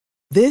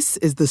This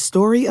is the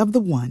story of the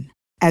one.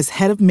 As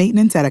head of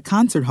maintenance at a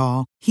concert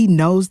hall, he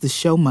knows the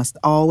show must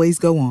always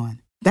go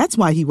on. That's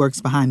why he works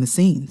behind the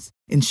scenes,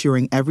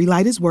 ensuring every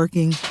light is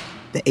working,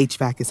 the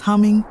HVAC is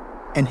humming,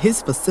 and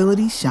his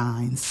facility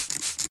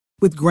shines.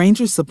 With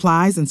Grainger's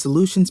supplies and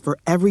solutions for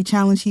every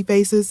challenge he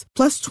faces,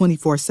 plus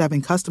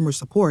 24/7 customer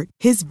support,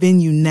 his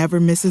venue never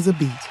misses a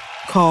beat.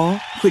 Call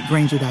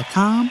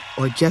quickgrainger.com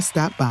or just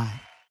stop by.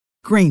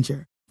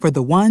 Grainger, for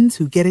the ones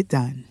who get it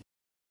done.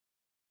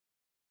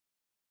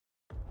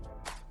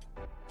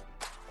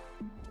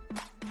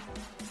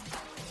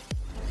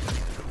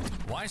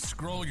 Why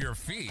scroll your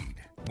feed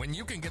when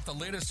you can get the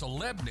latest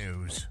celeb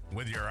news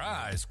with your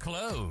eyes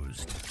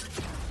closed?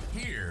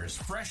 Here's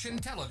fresh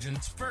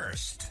intelligence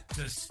first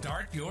to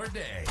start your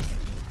day.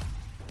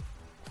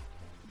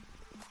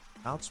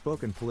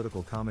 Outspoken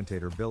political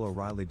commentator Bill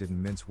O'Reilly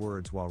didn't mince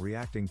words while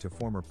reacting to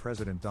former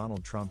President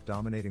Donald Trump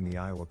dominating the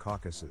Iowa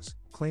caucuses,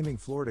 claiming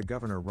Florida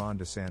Governor Ron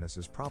DeSantis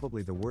is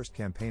probably the worst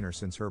campaigner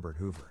since Herbert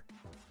Hoover.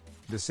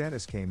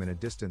 DeSantis came in a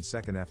distant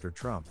second after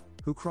Trump,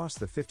 who crossed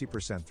the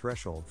 50%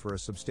 threshold for a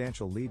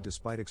substantial lead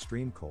despite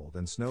extreme cold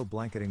and snow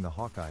blanketing the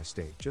Hawkeye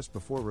state just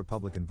before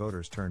Republican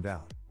voters turned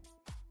out.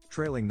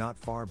 Trailing not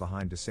far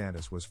behind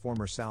DeSantis was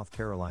former South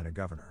Carolina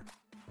Governor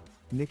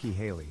Nikki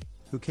Haley,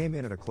 who came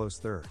in at a close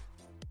third.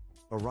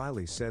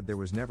 O'Reilly said there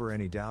was never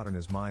any doubt in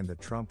his mind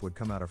that Trump would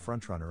come out a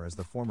frontrunner as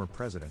the former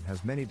president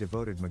has many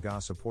devoted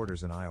MAGA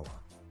supporters in Iowa.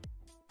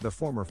 The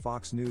former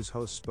Fox News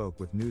host spoke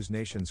with News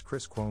Nation's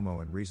Chris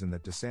Cuomo and reasoned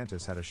that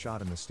DeSantis had a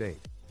shot in the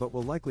state, but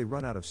will likely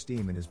run out of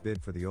steam in his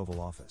bid for the Oval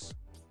Office.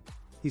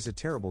 He's a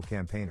terrible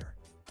campaigner.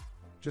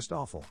 Just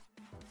awful.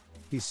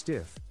 He's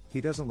stiff,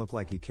 he doesn't look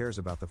like he cares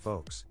about the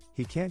folks,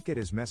 he can't get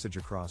his message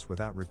across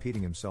without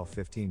repeating himself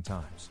 15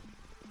 times.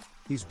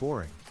 He's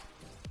boring.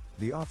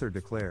 The author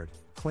declared,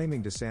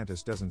 claiming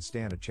DeSantis doesn't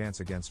stand a chance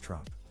against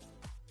Trump.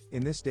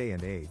 In this day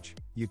and age,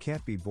 you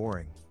can't be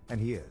boring, and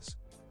he is.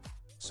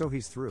 So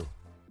he's through.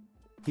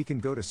 He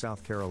can go to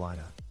South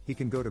Carolina, he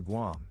can go to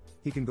Guam,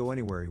 he can go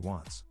anywhere he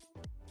wants.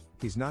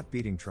 He's not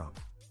beating Trump.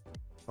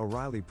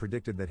 O'Reilly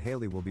predicted that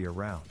Haley will be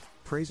around,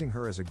 praising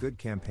her as a good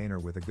campaigner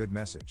with a good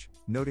message,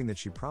 noting that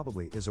she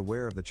probably is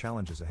aware of the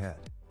challenges ahead.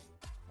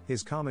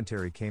 His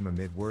commentary came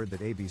amid word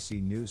that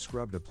ABC News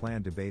scrubbed a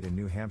planned debate in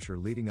New Hampshire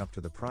leading up to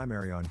the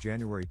primary on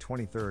January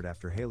 23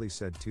 after Haley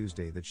said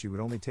Tuesday that she would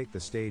only take the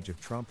stage if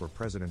Trump or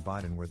President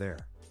Biden were there.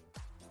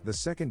 The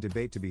second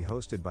debate to be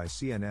hosted by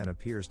CNN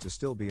appears to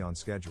still be on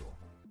schedule.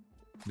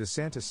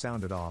 DeSantis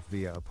sounded off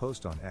via a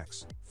post on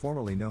X,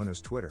 formerly known as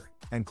Twitter,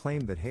 and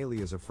claimed that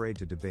Haley is afraid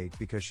to debate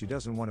because she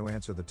doesn't want to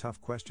answer the tough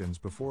questions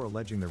before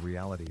alleging the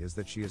reality is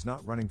that she is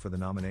not running for the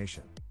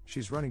nomination,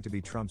 she's running to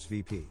be Trump's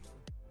VP.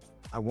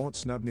 I won't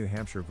snub New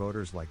Hampshire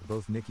voters like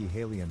both Nikki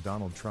Haley and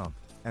Donald Trump,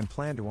 and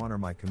plan to honor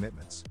my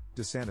commitments,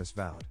 DeSantis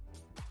vowed.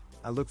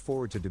 I look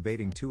forward to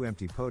debating two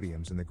empty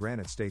podiums in the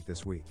Granite State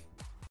this week.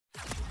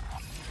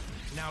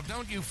 Now,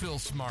 don't you feel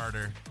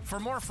smarter? For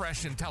more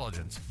fresh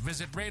intelligence,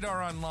 visit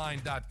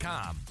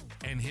radaronline.com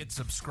and hit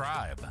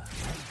subscribe.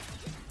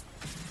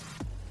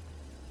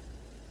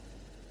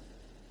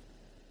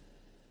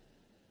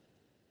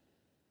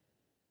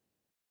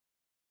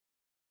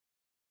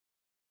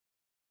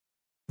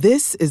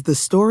 This is the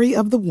story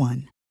of the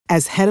one.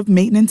 As head of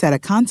maintenance at a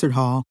concert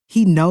hall,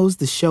 he knows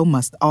the show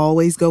must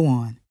always go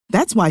on.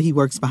 That's why he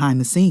works behind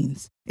the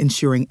scenes,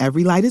 ensuring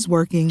every light is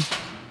working,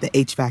 the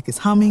HVAC is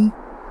humming,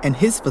 and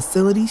his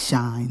facility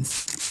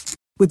shines.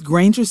 With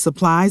Grainger's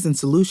supplies and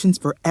solutions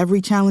for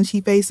every challenge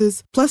he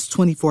faces, plus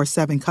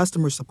 24/7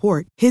 customer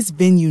support, his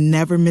venue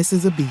never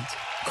misses a beat.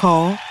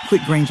 Call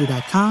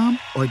quickgrainger.com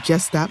or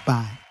just stop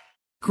by.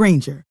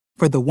 Grainger,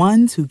 for the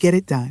ones who get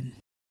it done.